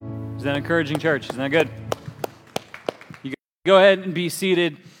Is that encouraging, church? Isn't that good? You go ahead and be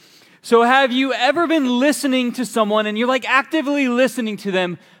seated. So have you ever been listening to someone and you're like actively listening to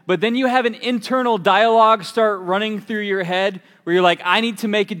them, but then you have an internal dialogue start running through your head where you're like, I need to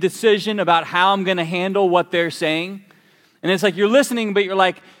make a decision about how I'm going to handle what they're saying? And it's like you're listening, but you're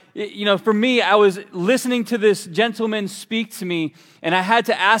like, for me, I was listening to this gentleman speak to me, and I had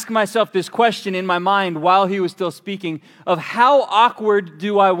to ask myself this question in my mind while he was still speaking of how awkward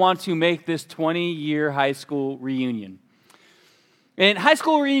do I want to make this 20-year high school reunion? And high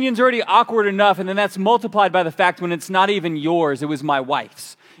school reunion's already awkward enough, and then that's multiplied by the fact when it's not even yours, it was my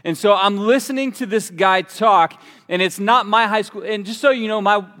wife's. And so I'm listening to this guy talk, and it's not my high school. And just so you know,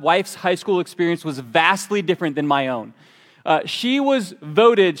 my wife's high school experience was vastly different than my own. She was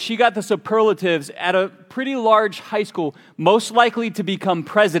voted, she got the superlatives at a pretty large high school, most likely to become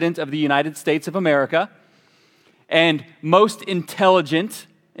president of the United States of America, and most intelligent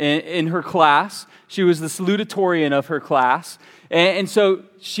in her class. She was the salutatorian of her class. And so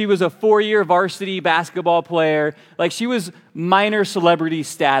she was a 4-year varsity basketball player. Like, she was minor celebrity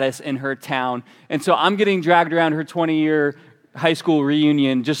status in her town. And so I'm getting dragged around her 20-year high school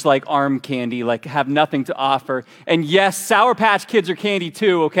reunion just like arm candy, like have nothing to offer. And yes, Sour Patch Kids are candy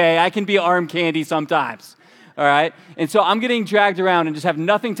too, okay? I can be arm candy sometimes, all right? And so I'm getting dragged around and just have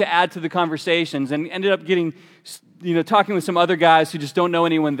nothing to add to the conversations, and ended up getting, talking with some other guys who just don't know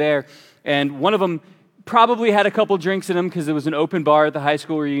anyone there. And one of them probably had a couple drinks in him because it was an open bar at the high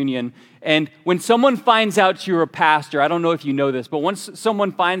school reunion. And when someone finds out you're a pastor, I don't know if you know this, but once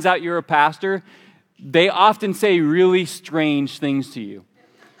someone finds out you're a pastor, they often say really strange things to you.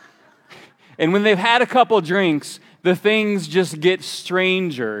 And when they've had a couple drinks, the things just get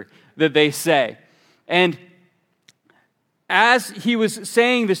stranger that they say. And as he was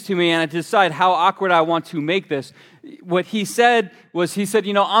saying this to me, and I decide how awkward I want to make this, what he said was,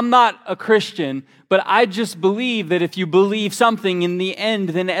 I'm not a Christian, but I just believe that if you believe something in the end,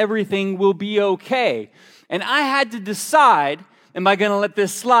 then everything will be okay. And I had to decide, am I going to let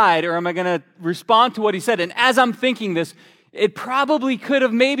this slide, or am I going to respond to what he said? And as I'm thinking this, it probably could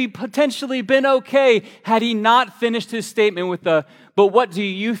have maybe potentially been okay had he not finished his statement with the, but what do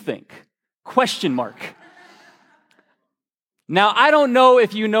you think? ? Now, I don't know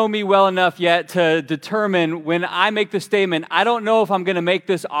if you know me well enough yet to determine when I make the statement, I don't know if I'm going to make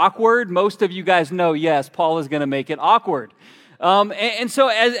this awkward. Most of you guys know, yes, Paul is going to make it awkward. And so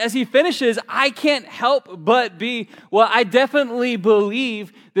as he finishes, I can't help but I definitely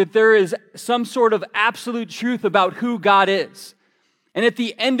believe that there is some sort of absolute truth about who God is. And at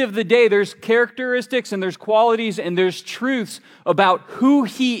the end of the day, there's characteristics and there's qualities and there's truths about who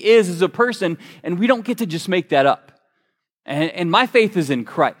he is as a person, and we don't get to just make that up. And my faith is in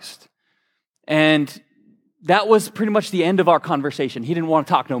Christ. And that was pretty much the end of our conversation. He didn't want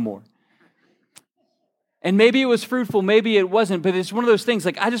to talk no more. And maybe it was fruitful, maybe it wasn't, but it's one of those things,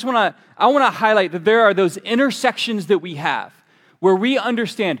 like I want to highlight that there are those intersections that we have where we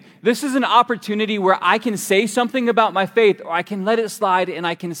understand this is an opportunity where I can say something about my faith, or I can let it slide and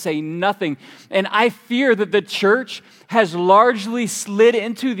I can say nothing. And I fear that the church has largely slid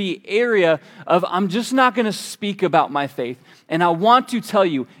into the area of, I'm just not going to speak about my faith. And I want to tell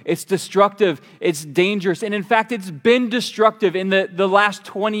you, it's destructive, it's dangerous, and in fact, it's been destructive in the last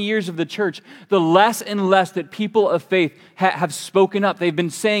 20 years of the church. The less and less that people of faith have spoken up, they've been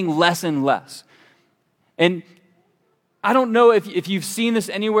saying less and less. And I don't know if you've seen this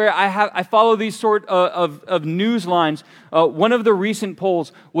anywhere. I follow these sort of news lines. One of the recent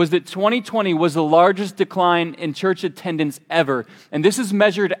polls was that 2020 was the largest decline in church attendance ever. And this is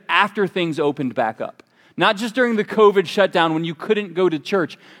measured after things opened back up. Not just during the COVID shutdown when you couldn't go to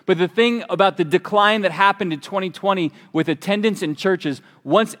church, but the thing about the decline that happened in 2020 with attendance in churches,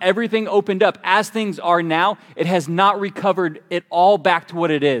 once everything opened up, as things are now, it has not recovered it all back to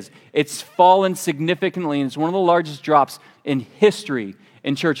what it is. It's fallen significantly, and it's one of the largest drops in history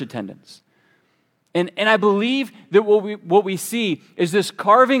in church attendance. And I believe that what we see is this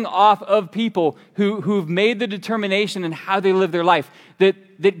carving off of people who've made the determination in how they live their life,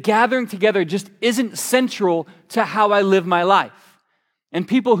 that gathering together just isn't central to how I live my life. And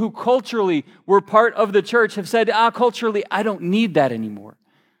people who culturally were part of the church have said, culturally, I don't need that anymore.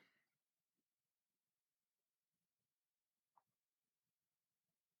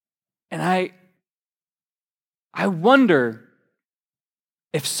 And I wonder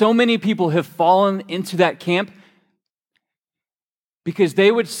if so many people have fallen into that camp because they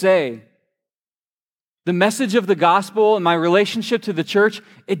would say, the message of the gospel and my relationship to the church,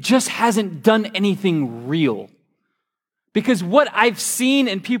 it just hasn't done anything real. Because what I've seen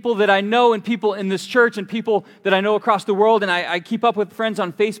in people that I know and people in this church and people that I know across the world, and I keep up with friends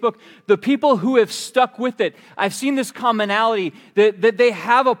on Facebook, the people who have stuck with it, I've seen this commonality that they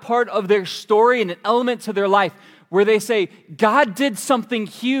have a part of their story and an element to their life where they say, God did something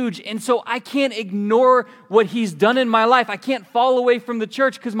huge, and so I can't ignore what he's done in my life. I can't fall away from the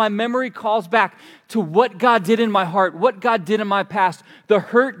church because my memory calls back to what God did in my heart, what God did in my past, the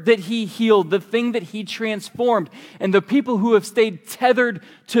hurt that he healed, the thing that he transformed. And the people who have stayed tethered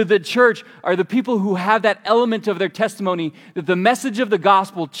to the church are the people who have that element of their testimony that the message of the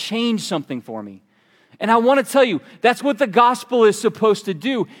gospel changed something for me. And I want to tell you, that's what the gospel is supposed to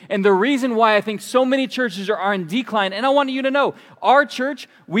do. And the reason why I think so many churches are in decline, and I want you to know, our church,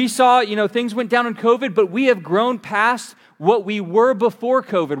 we saw, things went down in COVID, but we have grown past what we were before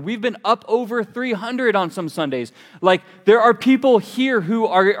COVID. We've been up over 300 on some Sundays. Like, there are people here who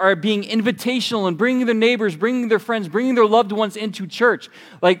are being invitational and bringing their neighbors, bringing their friends, bringing their loved ones into church.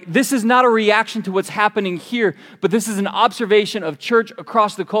 Like, this is not a reaction to what's happening here, but this is an observation of church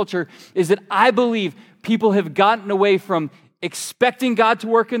across the culture, is that I believe people have gotten away from expecting God to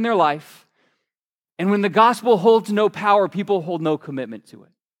work in their life. And when the gospel holds no power, people hold no commitment to it.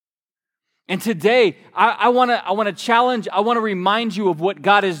 And today, I want to challenge, I want to remind you of what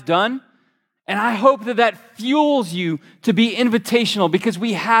God has done. And I hope that fuels you to be invitational because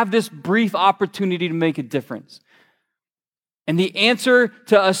we have this brief opportunity to make a difference. And the answer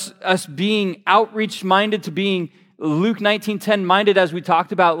to us being outreach-minded, to being Luke 19:10 minded, as we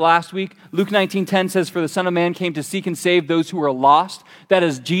talked about last week, Luke 19:10 says, "For the Son of Man came to seek and save those who are lost." That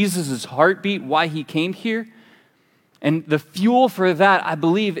is Jesus' heartbeat, why he came here. And the fuel for that, I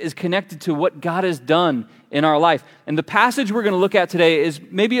believe, is connected to what God has done in our life. And the passage we're going to look at today is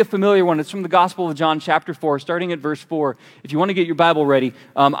maybe a familiar one. It's from the Gospel of John, chapter 4, starting at verse 4. If you want to get your Bible ready,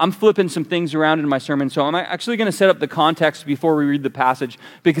 I'm flipping some things around in my sermon, so I'm actually going to set up the context before we read the passage,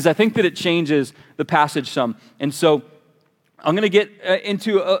 because I think that it changes the passage some. And so I'm going to get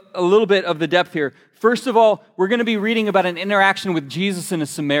into a little bit of the depth here. First of all, we're going to be reading about an interaction with Jesus and a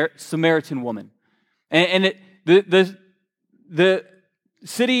Samaritan woman. The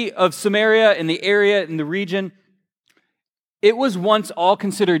city of Samaria and the area and the region, it was once all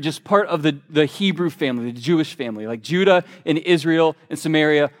considered just part of the Hebrew family, the Jewish family, like Judah and Israel and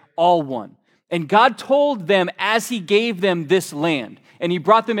Samaria, all one. And God told them as he gave them this land, and he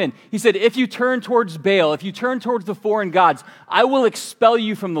brought them in, he said, if you turn towards Baal, if you turn towards the foreign gods, I will expel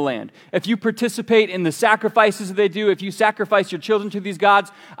you from the land. If you participate in the sacrifices that they do, if you sacrifice your children to these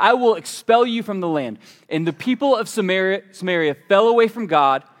gods, I will expel you from the land. And the people of Samaria fell away from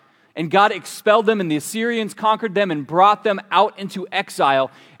God, and God expelled them, and the Assyrians conquered them and brought them out into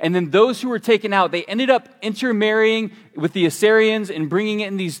exile. And then those who were taken out, they ended up intermarrying with the Assyrians and bringing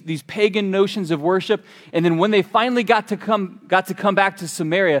in these pagan notions of worship. And then when they finally got to come back to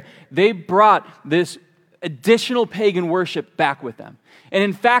Samaria, they brought this additional pagan worship back with them. And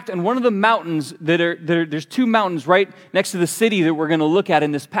in fact, on one of the mountains there's two mountains right next to the city that we're going to look at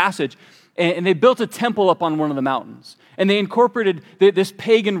in this passage. And they built a temple up on one of the mountains. And they incorporated this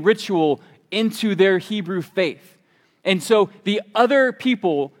pagan ritual into their Hebrew faith. And so the other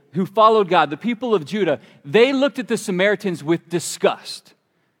people who followed God, the people of Judah, they looked at the Samaritans with disgust.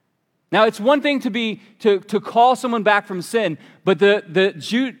 Now, it's one thing to call someone back from sin, but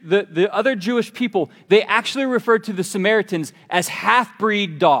the other Jewish people, they actually referred to the Samaritans as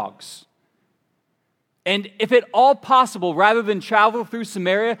half-breed dogs. And if at all possible, rather than travel through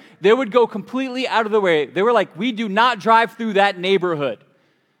Samaria, they would go completely out of the way. They were like, we do not drive through that neighborhood.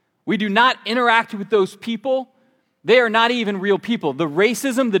 We do not interact with those people. They are not even real people. The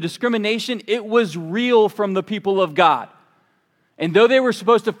racism, the discrimination, it was real from the people of God. And though they were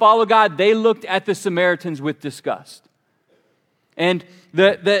supposed to follow God, they looked at the Samaritans with disgust. And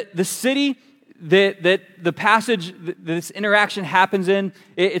the city that the passage, this interaction happens in,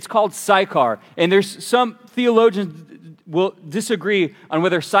 it's called Sychar. And there's some theologians will disagree on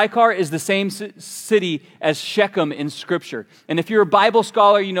whether Sychar is the same city as Shechem in Scripture. And if you're a Bible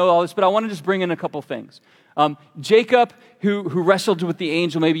scholar, you know all this, but I want to just bring in a couple things. Jacob, who wrestled with the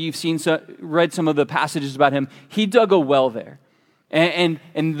angel, maybe you've read some of the passages about him, he dug a well there. And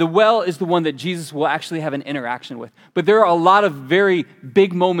the well is the one that Jesus will actually have an interaction with. But there are a lot of very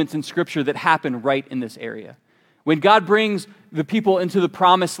big moments in Scripture that happen right in this area. When God brings the people into the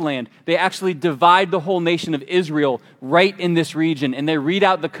promised land, they actually divide the whole nation of Israel right in this region, and they read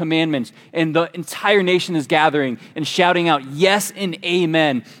out the commandments, and the entire nation is gathering and shouting out yes and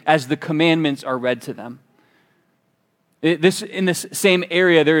amen as the commandments are read to them. In this same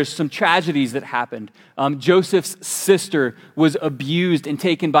area, there is some tragedies that happened. Joseph's sister was abused and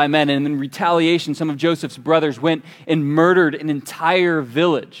taken by men, and in retaliation, some of Joseph's brothers went and murdered an entire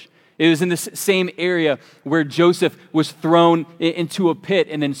village. It was in this same area where Joseph was thrown into a pit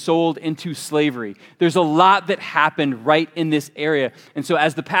and then sold into slavery. There's a lot that happened right in this area. And so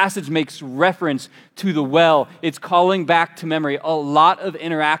as the passage makes reference to the well, it's calling back to memory a lot of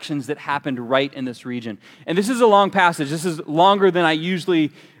interactions that happened right in this region. And this is a long passage. This is longer than I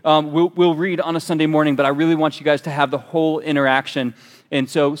usually will read on a Sunday morning, but I really want you guys to have the whole interaction. And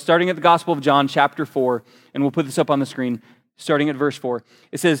so starting at the Gospel of John, chapter 4, and we'll put this up on the screen, starting at verse 4,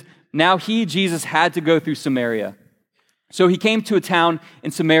 it says, "Now he, Jesus, had to go through Samaria. So he came to a town in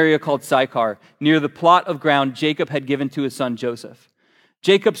Samaria called Sychar, near the plot of ground Jacob had given to his son Joseph.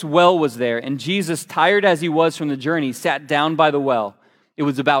 Jacob's well was there, and Jesus, tired as he was from the journey, sat down by the well. It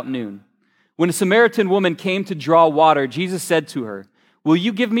was about noon. When a Samaritan woman came to draw water, Jesus said to her, 'Will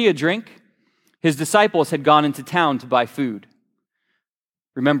you give me a drink?' His disciples had gone into town to buy food."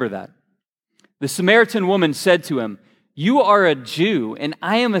 Remember that. The Samaritan woman said to him, "You are a Jew, and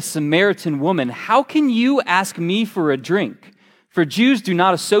I am a Samaritan woman. How can you ask me for a drink? For Jews do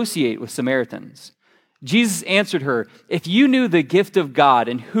not associate with Samaritans." Jesus answered her, "If you knew the gift of God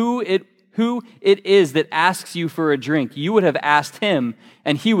and who it is that asks you for a drink, you would have asked him,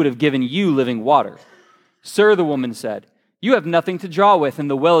 and he would have given you living water." "Sir," the woman said, "you have nothing to draw with, and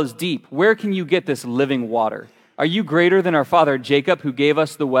the well is deep. Where can you get this living water? Are you greater than our father Jacob, who gave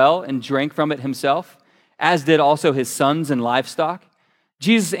us the well and drank from it himself, as did also his sons and livestock?"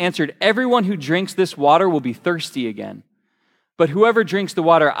 Jesus answered, "Everyone who drinks this water will be thirsty again. But whoever drinks the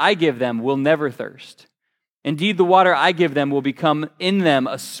water I give them will never thirst. Indeed, the water I give them will become in them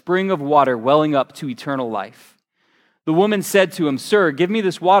a spring of water welling up to eternal life." The woman said to him, "Sir, give me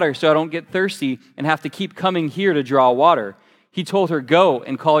this water so I don't get thirsty and have to keep coming here to draw water." He told her, "Go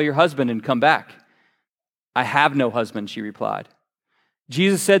and call your husband and come back." "I have no husband," she replied.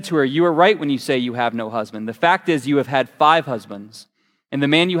 Jesus said to her, "You are right when you say you have no husband. The fact is you have had 5 husbands, and the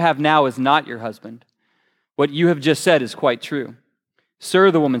man you have now is not your husband. What you have just said is quite true." "Sir,"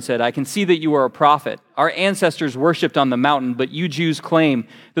 the woman said, "I can see that you are a prophet. Our ancestors worshipped on the mountain, but you Jews claim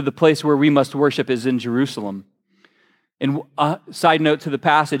that the place where we must worship is in Jerusalem." And a side note to the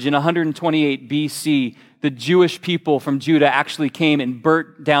passage, in 128 BC, the Jewish people from Judah actually came and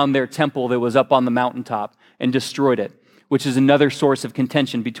burnt down their temple that was up on the mountaintop and destroyed it, which is another source of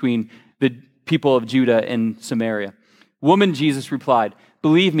contention between the people of Judah and Samaria. "Woman," Jesus replied,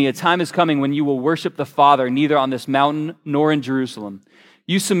 "believe me, a time is coming when you will worship the Father neither on this mountain nor in Jerusalem.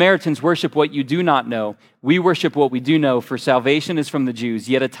 You Samaritans worship what you do not know. We worship what we do know, for salvation is from the Jews.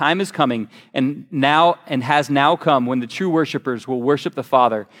 Yet a time is coming and has now come when the true worshipers will worship the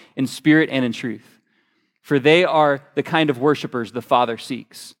Father in spirit and in truth. For they are the kind of worshipers the Father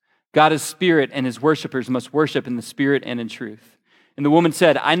seeks. God is spirit, and his worshipers must worship in the spirit and in truth." And the woman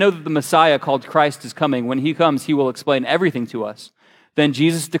said, "I know that the Messiah called Christ is coming. When he comes, he will explain everything to us." Then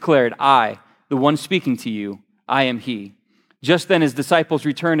Jesus declared, "I, the one speaking to you, I am he." Just then his disciples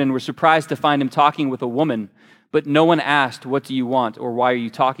returned and were surprised to find him talking with a woman, but no one asked, "What do you want?" or "Why are you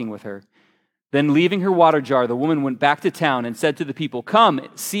talking with her?" Then leaving her water jar, the woman went back to town and said to the people, "Come,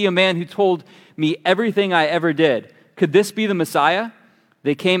 see a man who told me everything I ever did. Could this be the Messiah?"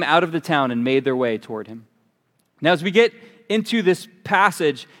 They came out of the town and made their way toward him. Now, as we get into this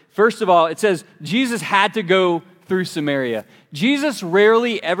passage, first of all, it says Jesus had to go through Samaria. Jesus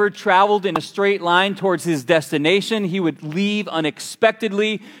rarely ever traveled in a straight line towards his destination. He would leave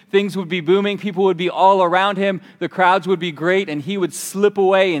unexpectedly. Things would be booming. People would be all around him. The crowds would be great, and he would slip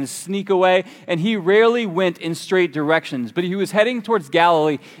away and sneak away. And he rarely went in straight directions. But he was heading towards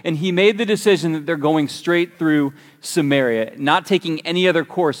Galilee, and he made the decision that they're going straight through Samaria, not taking any other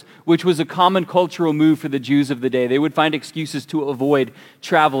course, which was a common cultural move for the Jews of the day. They would find excuses to avoid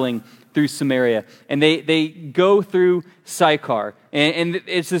traveling through Samaria. And they go through Sychar. And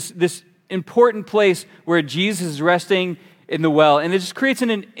it's this important place where Jesus is resting in the well. And it just creates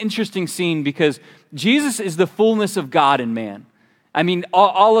an interesting scene because Jesus is the fullness of God and man. I mean,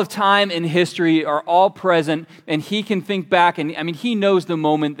 all of time and history are all present, and he can think back. And I mean, he knows the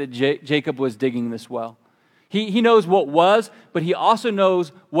moment that Jacob was digging this well. He knows what was, but he also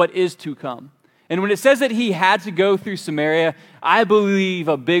knows what is to come. And when it says that he had to go through Samaria, I believe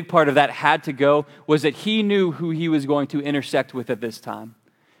a big part of that had to go was that he knew who he was going to intersect with at this time.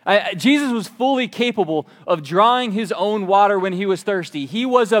 Jesus was fully capable of drawing his own water when he was thirsty. He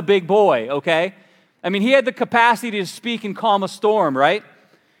was a big boy, okay? I mean, he had the capacity to speak and calm a storm, right?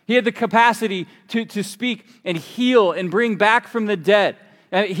 He had the capacity to speak and heal and bring back from the dead.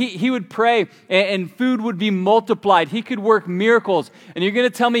 He would pray and food would be multiplied. He could work miracles. And you're going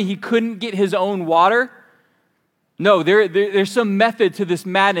to tell me he couldn't get his own water? No, there's some method to this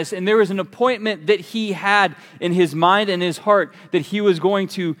madness, and there was an appointment that he had in his mind and his heart that he was going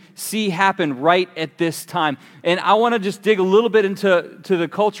to see happen right at this time. And I want to just dig a little bit into the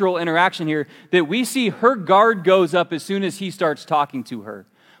cultural interaction here, that we see her guard goes up as soon as he starts talking to her.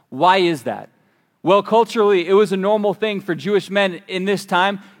 Why is that? Well, culturally, it was a normal thing for Jewish men in this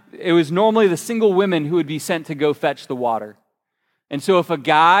time. It was normally the single women who would be sent to go fetch the water. And so if a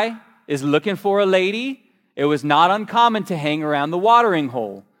guy is looking for a lady, it was not uncommon to hang around the watering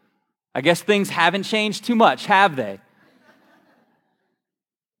hole. I guess things haven't changed too much, have they?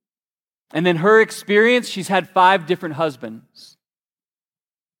 And then her experience, she's had 5 different husbands.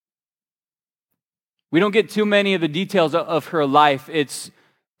 We don't get too many of the details of her life. It's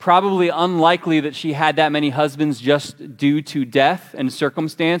probably unlikely that she had that many husbands just due to death and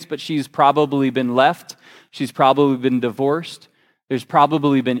circumstance, but she's probably been left. She's probably been divorced. There's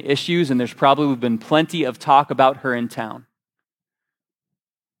probably been issues, and there's probably been plenty of talk about her in town.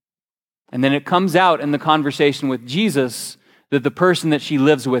 And then it comes out in the conversation with Jesus that the person that she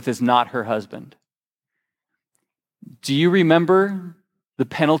lives with is not her husband. Do you remember the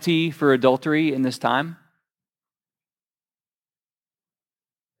penalty for adultery in this time?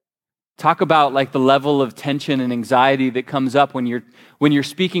 Talk about like the level of tension and anxiety that comes up when you're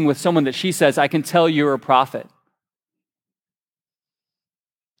speaking with someone that she says, "I can tell you're a prophet."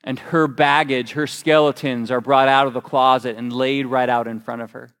 And her baggage, her skeletons are brought out of the closet and laid right out in front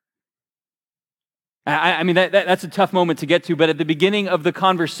of her. I mean, that's a tough moment to get to, but at the beginning of the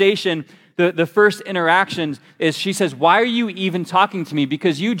conversation, the first interaction is she says, "Why are you even talking to me?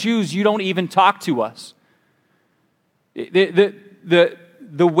 Because you Jews, you don't even talk to us."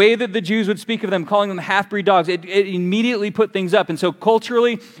 The way that the Jews would speak of them, calling them half-breed dogs, it immediately put things up. And so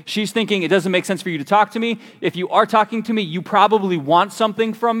culturally, she's thinking, it doesn't make sense for you to talk to me. If you are talking to me, you probably want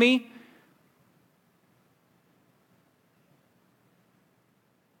something from me.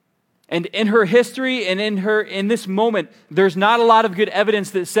 And in her history and in this moment, there's not a lot of good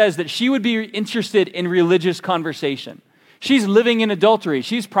evidence that says that she would be interested in religious conversation. She's living in adultery.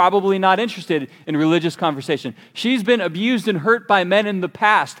 She's probably not interested in religious conversation. She's been abused and hurt by men in the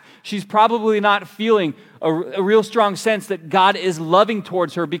past. She's probably not feeling a real strong sense that God is loving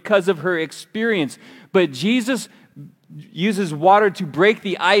towards her because of her experience. But Jesus uses water to break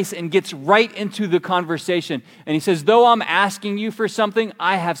the ice and gets right into the conversation. And he says, "Though I'm asking you for something,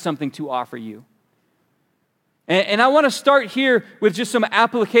 I have something to offer you." And I want to start here with just some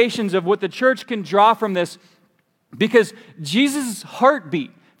applications of what the church can draw from this. Because Jesus'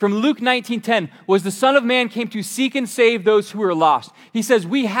 heartbeat from Luke 19:10 was the Son of Man came to seek and save those who are lost. He says,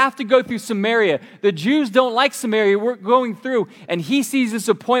 we have to go through Samaria. The Jews don't like Samaria. We're going through. And he sees this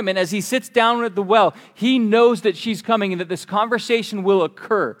appointment as he sits down at the well. He knows that she's coming and that this conversation will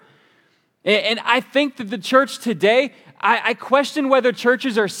occur. And I think that the church today, I question whether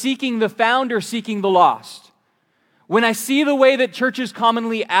churches are seeking the found or seeking the lost. When I see the way that churches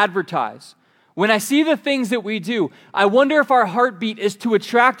commonly advertise, when I see the things that we do, I wonder if our heartbeat is to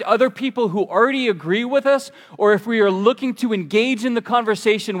attract other people who already agree with us, or if we are looking to engage in the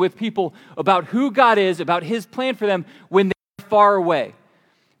conversation with people about who God is, about His plan for them when they're far away.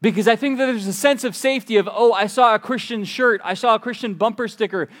 Because I think that there's a sense of safety of, oh, I saw a Christian shirt, I saw a Christian bumper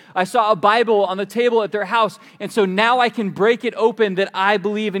sticker, I saw a Bible on the table at their house, and so now I can break it open that I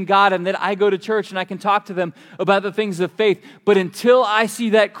believe in God and that I go to church and I can talk to them about the things of faith. But until I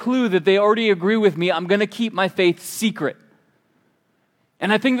see that clue that they already agree with me, I'm going to keep my faith secret.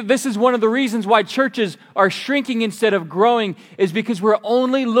 And I think that this is one of the reasons why churches are shrinking instead of growing, is because we're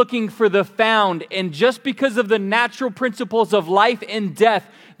only looking for the found. And just because of the natural principles of life and death,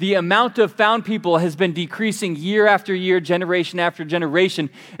 the amount of found people has been decreasing year after year, generation after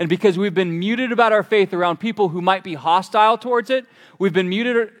generation. And because we've been muted about our faith around people who might be hostile towards it, we've been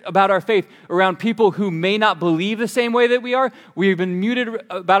muted about our faith around people who may not believe the same way that we are. We've been muted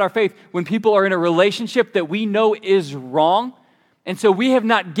about our faith when people are in a relationship that we know is wrong. And so we have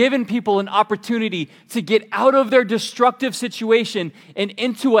not given people an opportunity to get out of their destructive situation and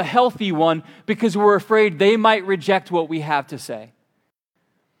into a healthy one because we're afraid they might reject what we have to say.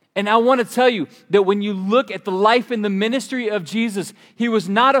 And I want to tell you that when you look at the life and the ministry of Jesus, He was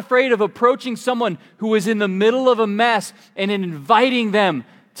not afraid of approaching someone who was in the middle of a mess and in inviting them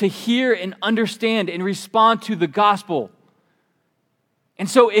to hear and understand and respond to the gospel. And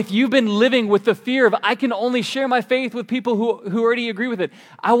so if you've been living with the fear of, I can only share my faith with people who already agree with it,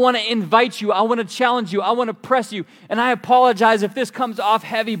 I want to invite you, I want to challenge you, I want to press you. And I apologize if this comes off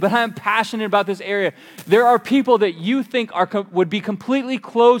heavy, but I'm passionate about this area. There are people that you think would be completely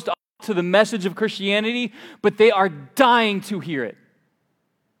closed off to the message of Christianity, but they are dying to hear it.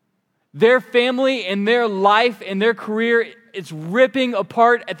 Their family and their life and their career, it's ripping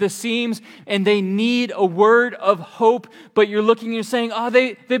apart at the seams, and they need a word of hope. But you're looking and you're saying, oh,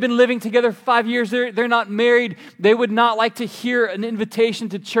 they've been living together for 5 years. They're not married. They would not like to hear an invitation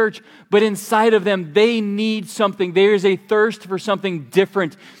to church. But inside of them, they need something. There is a thirst for something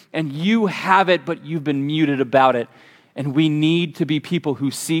different. And you have it, but you've been muted about it. And we need to be people who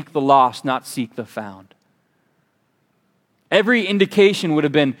seek the lost, not seek the found. Every indication would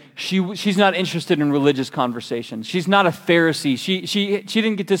have been she's not interested in religious conversations. She's not a Pharisee. She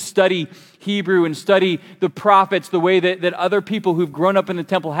didn't get to study Hebrew and study the prophets the way that other people who've grown up in the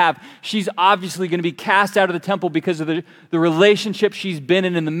temple have. She's obviously going to be cast out of the temple because of the relationship she's been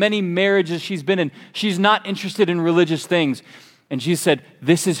in and the many marriages she's been in. She's not interested in religious things. And she said,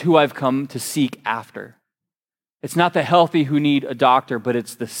 this is who I've come to seek after. It's not the healthy who need a doctor, but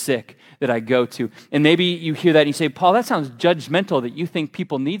it's the sick that I go to. And maybe you hear that and you say, Paul, that sounds judgmental that you think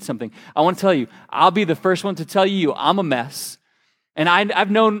people need something. I want to tell you, I'll be the first one to tell you I'm a mess. And I've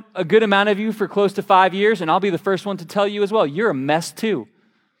known a good amount of you for close to 5 years, and I'll be the first one to tell you as well, you're a mess too.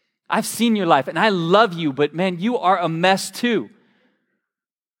 I've seen your life, and I love you, but man, you are a mess too.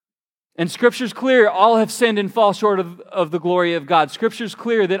 And Scripture's clear, all have sinned and fall short of the glory of God. Scripture's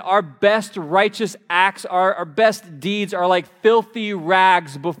clear that our best righteous acts, our best deeds are like filthy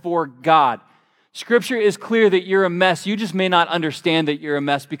rags before God. Scripture is clear that you're a mess. You just may not understand that you're a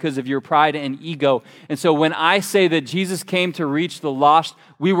mess because of your pride and ego. And so when I say that Jesus came to reach the lost,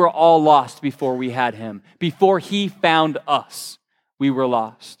 we were all lost before we had him. Before he found us, we were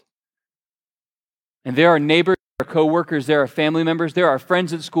lost. And there are neighbors, there are co-workers, there are family members, there are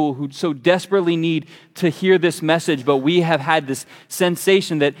friends at school who so desperately need to hear this message, but we have had this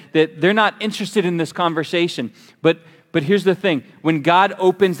sensation that they're not interested in this conversation. But here's the thing. When God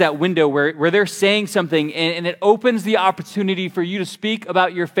opens that window where they're saying something and it opens the opportunity for you to speak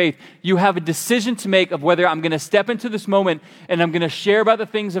about your faith, you have a decision to make of whether I'm going to step into this moment and I'm going to share about the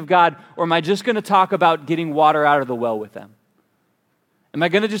things of God, or am I just going to talk about getting water out of the well with them? Am I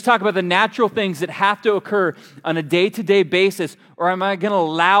going to just talk about the natural things that have to occur on a day-to-day basis, or am I going to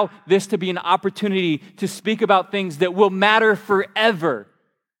allow this to be an opportunity to speak about things that will matter forever?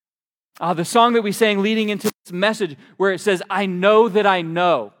 The song that we sang leading into this message where it says, I know that I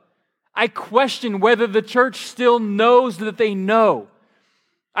know. I question whether the church still knows that they know.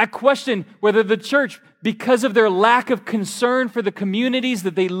 I question whether the church, because of their lack of concern for the communities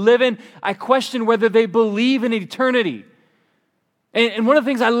that they live in, I question whether they believe in eternity. And one of the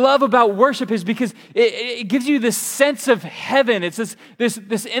things I love about worship is because it gives you this sense of heaven. It's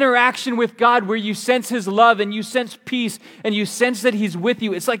this interaction with God where you sense his love and you sense peace and you sense that he's with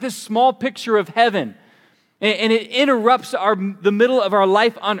you. It's like this small picture of heaven. And it interrupts the middle of our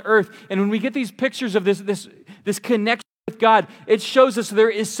life on earth. And when we get these pictures of this connection with God, it shows us there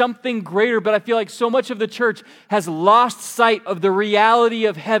is something greater. But I feel like so much of the church has lost sight of the reality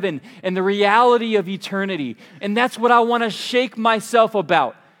of heaven and the reality of eternity. And that's what I want to shake myself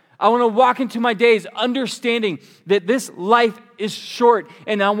about. I want to walk into my days understanding that this life is short.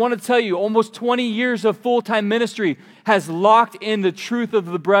 And I want to tell you, almost 20 years of full-time ministry has locked in the truth of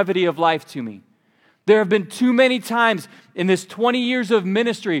the brevity of life to me. There have been too many times in this 20 years of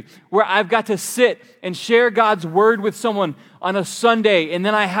ministry where I've got to sit and share God's word with someone on a Sunday, and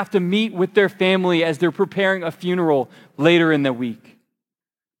then I have to meet with their family as they're preparing a funeral later in the week.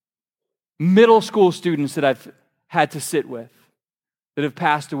 Middle school students that I've had to sit with that have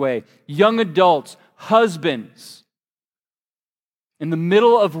passed away. Young adults, husbands. In the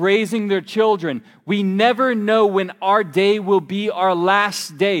middle of raising their children, we never know when our day will be our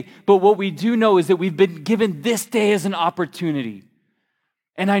last day. But what we do know is that we've been given this day as an opportunity.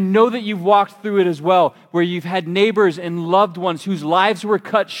 And I know that you've walked through it as well, where you've had neighbors and loved ones whose lives were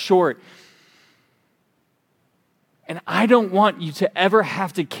cut short. And I don't want you to ever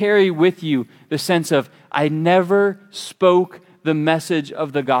have to carry with you the sense of, I never spoke the message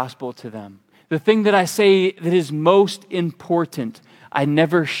of the gospel to them. The thing that I say that is most important, I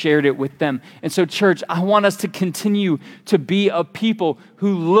never shared it with them. And so, church, I want us to continue to be a people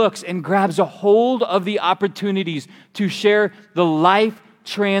who looks and grabs a hold of the opportunities to share the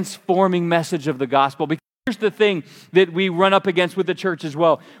life-transforming message of the gospel. Here's the thing that we run up against with the church as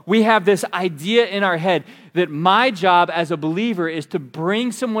well. We have this idea in our head that my job as a believer is to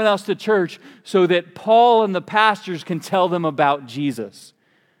bring someone else to church so that Paul and the pastors can tell them about Jesus.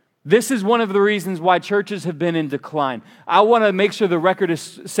 This is one of the reasons why churches have been in decline. I want to make sure the record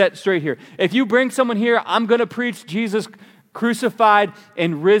is set straight here. If you bring someone here, I'm going to preach Jesus crucified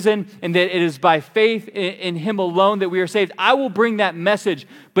and risen, and that it is by faith in Him alone that we are saved. I will bring that message,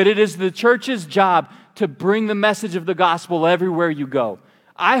 but it is the church's job to bring the message of the gospel everywhere you go.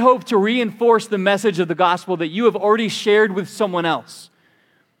 I hope to reinforce the message of the gospel that you have already shared with someone else.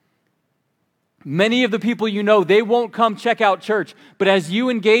 Many of the people you know, they won't come check out church, but as you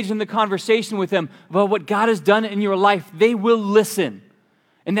engage in the conversation with them about what God has done in your life, they will listen.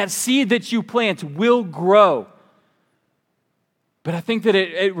 And that seed that you plant will grow. But I think that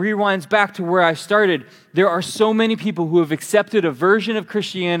it rewinds back to where I started. There are so many people who have accepted a version of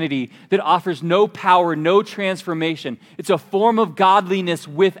Christianity that offers no power, no transformation. It's a form of godliness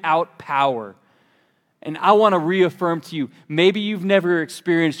without power. And I want to reaffirm to you, maybe you've never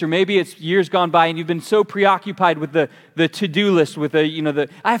experienced, or maybe it's years gone by and you've been so preoccupied with the to-do list, with I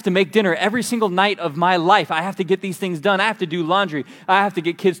have to make dinner every single night of my life. I have to get these things done. I have to do laundry. I have to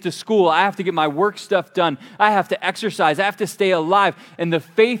get kids to school. I have to get my work stuff done. I have to exercise. I have to stay alive. And the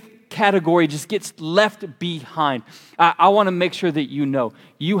faith category just gets left behind. I want to make sure that you know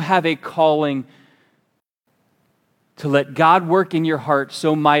you have a calling to let God work in your heart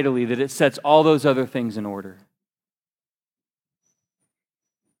so mightily that it sets all those other things in order.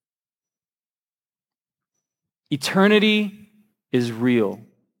 Eternity is real.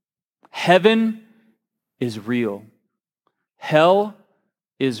 Heaven is real. Hell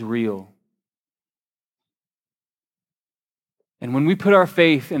is real. And when we put our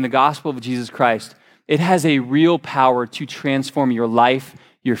faith in the gospel of Jesus Christ, it has a real power to transform your life,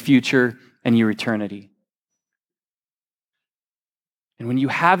 your future, and your eternity. And when you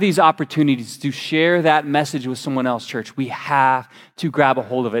have these opportunities to share that message with someone else, church, we have to grab a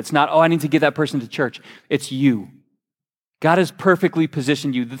hold of it. It's not, I need to get that person to church. It's you. God has perfectly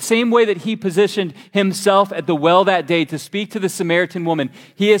positioned you. The same way that He positioned Himself at the well that day to speak to the Samaritan woman,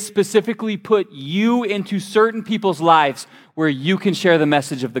 He has specifically put you into certain people's lives where you can share the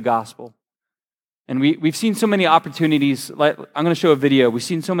message of the gospel. And we've seen so many opportunities, I'm going to show a video. We've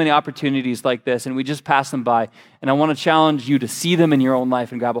seen so many opportunities like this, and we just pass them by. And I want to challenge you to see them in your own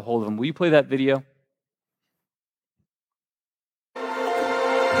life and grab a hold of them. Will you play that video?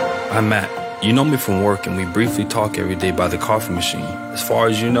 I'm Matt. You know me from work, and we briefly talk every day by the coffee machine. As far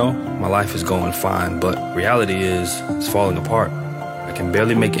as you know, my life is going fine, but reality is, it's falling apart. I can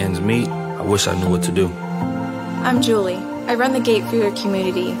barely make ends meet. I wish I knew what to do. I'm Julie. I run the gate for your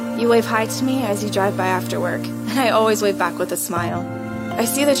community. You wave hi to me as you drive by after work, and I always wave back with a smile. I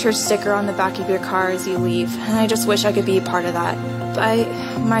see the church sticker on the back of your car as you leave, and I just wish I could be a part of that. But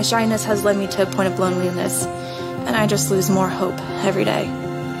my shyness has led me to a point of loneliness, and I just lose more hope every day.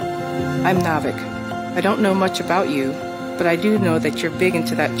 I'm Navik. I don't know much about you, but I do know that you're big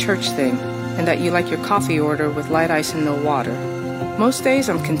into that church thing, and that you like your coffee order with light ice and no water. Most days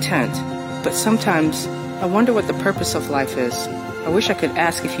I'm content, but sometimes I wonder what the purpose of life is. I wish I could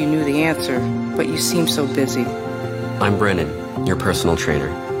ask if you knew the answer, but you seem so busy. I'm Brennan, your personal trainer.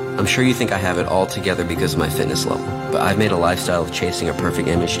 I'm sure you think I have it all together because of my fitness level, but I've made a lifestyle of chasing a perfect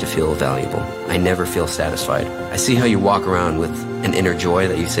image to feel valuable. I never feel satisfied. I see how you walk around with an inner joy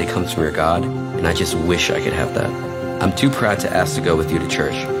that you say comes from your God, and I just wish I could have that. I'm too proud to ask to go with you to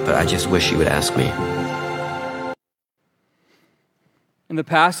church, but I just wish you would ask me. In the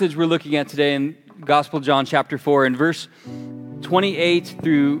passage we're looking at today in Gospel of John chapter 4, in verse 28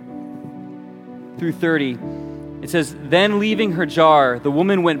 through 30, it says, "Then leaving her jar, the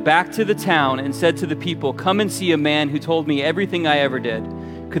woman went back to the town and said to the people, 'Come and see a man who told me everything I ever did.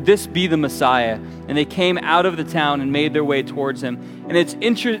 Could this be the Messiah?' And they came out of the town and made their way towards him." And it's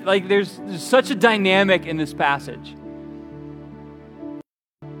interesting, like there's such a dynamic in this passage.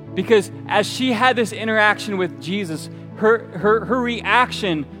 Because as she had this interaction with Jesus, her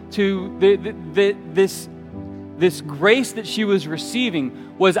reaction to this grace that she was receiving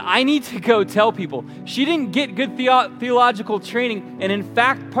was, I need to go tell people. She didn't get good theological training, and in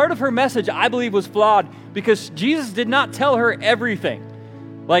fact, part of her message, I believe, was flawed because Jesus did not tell her everything.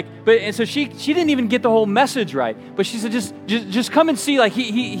 And so she didn't even get the whole message right. But she said, just come and see. Like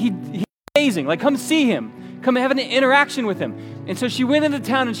he's amazing. Like come see him. Come and have an interaction with him. And so she went into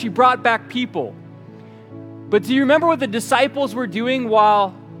town and she brought back people. But do you remember what the disciples were doing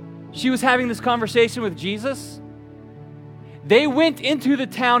while she was having this conversation with Jesus? They went into the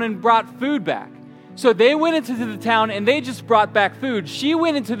town and brought food back. So they went into the town and they just brought back food. She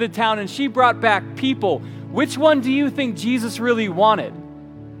went into the town and she brought back people. Which one do you think Jesus really wanted?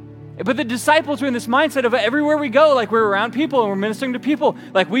 But the disciples were in this mindset of everywhere we go, like we're around people and we're ministering to people,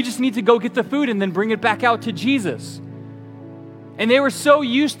 like we just need to go get the food and then bring it back out to Jesus. And they were so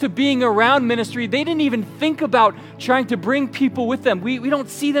used to being around ministry, they didn't even think about trying to bring people with them. We don't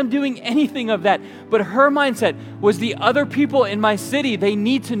see them doing anything of that. But her mindset was the other people in my city, they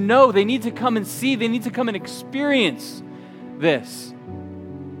need to know, they need to come and see, they need to come and experience this.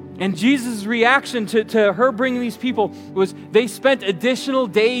 And Jesus' reaction to her bringing these people was they spent additional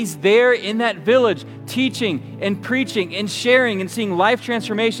days there in that village teaching and preaching and sharing and seeing life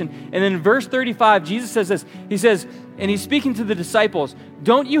transformation. And then in verse 35, Jesus says this. He says, and he's speaking to the disciples,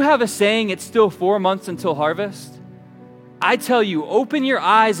 don't you have a saying, it's still 4 months until harvest? I tell you, open your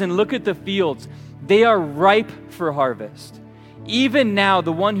eyes and look at the fields. They are ripe for harvest. Even now,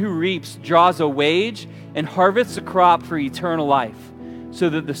 the one who reaps draws a wage and harvests a crop for eternal life, so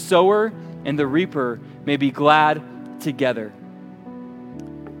that the sower and the reaper may be glad together.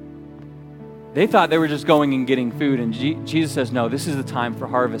 They thought they were just going and getting food, and Jesus says, no, this is the time for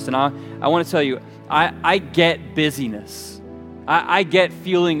harvest. And I want to tell you, I get busyness. I get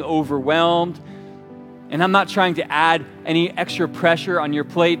feeling overwhelmed, and I'm not trying to add any extra pressure on your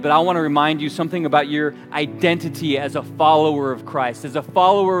plate, but I want to remind you something about your identity as a follower of Christ. As a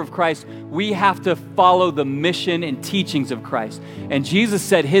follower of Christ, we have to follow the mission and teachings of Christ. And Jesus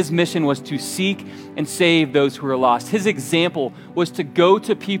said his mission was to seek and save those who are lost. His example was to go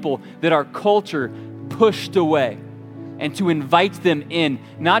to people that our culture pushed away and to invite them in,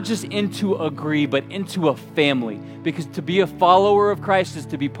 not just into agree, but into a family. Because to be a follower of Christ is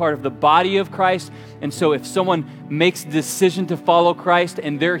to be part of the body of Christ. And so if someone makes a decision to follow Christ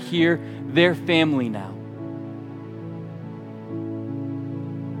and they're here, they're family now.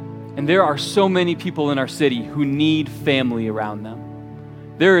 And there are so many people in our city who need family around them.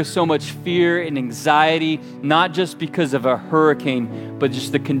 There is so much fear and anxiety, not just because of a hurricane, but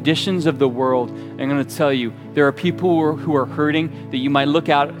just the conditions of the world. I'm going to tell you, there are people who are hurting that you might look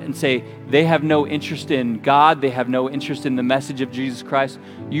out and say, they have no interest in God, they have no interest in the message of Jesus Christ.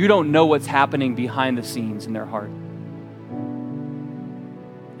 You don't know what's happening behind the scenes in their heart.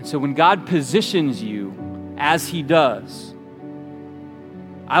 And so when God positions you as He does,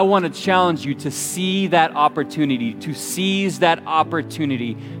 I want to challenge you to see that opportunity, to seize that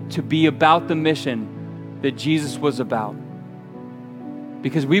opportunity to be about the mission that Jesus was about.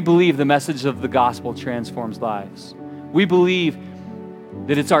 Because we believe the message of the gospel transforms lives. We believe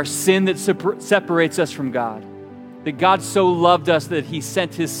that it's our sin that separates us from God. That God so loved us that He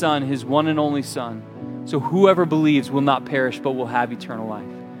sent His Son, His one and only Son, so whoever believes will not perish but will have eternal life.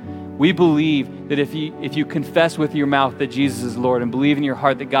 We believe that if you confess with your mouth that Jesus is Lord and believe in your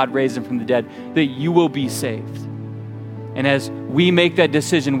heart that God raised Him from the dead, that you will be saved. And as we make that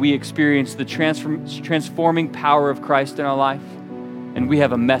decision, we experience the transforming power of Christ in our life, and we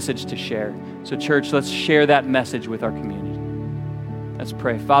have a message to share. So church, let's share that message with our community. Let's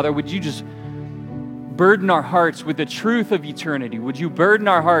pray. Father, would you just burden our hearts with the truth of eternity? Would you burden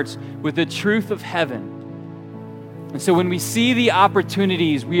our hearts with the truth of heaven? And so when we see the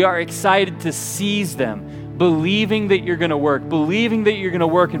opportunities, we are excited to seize them, believing that you're going to work, believing that you're going to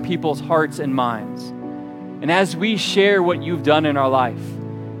work in people's hearts and minds. And as we share what you've done in our life,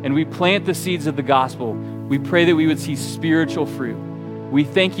 and we plant the seeds of the gospel, we pray that we would see spiritual fruit. We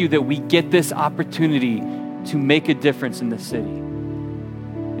thank you that we get this opportunity to make a difference in this city.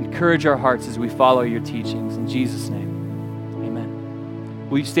 Encourage our hearts as we follow your teachings. In Jesus' name, amen.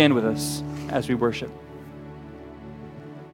 Will you stand with us as we worship?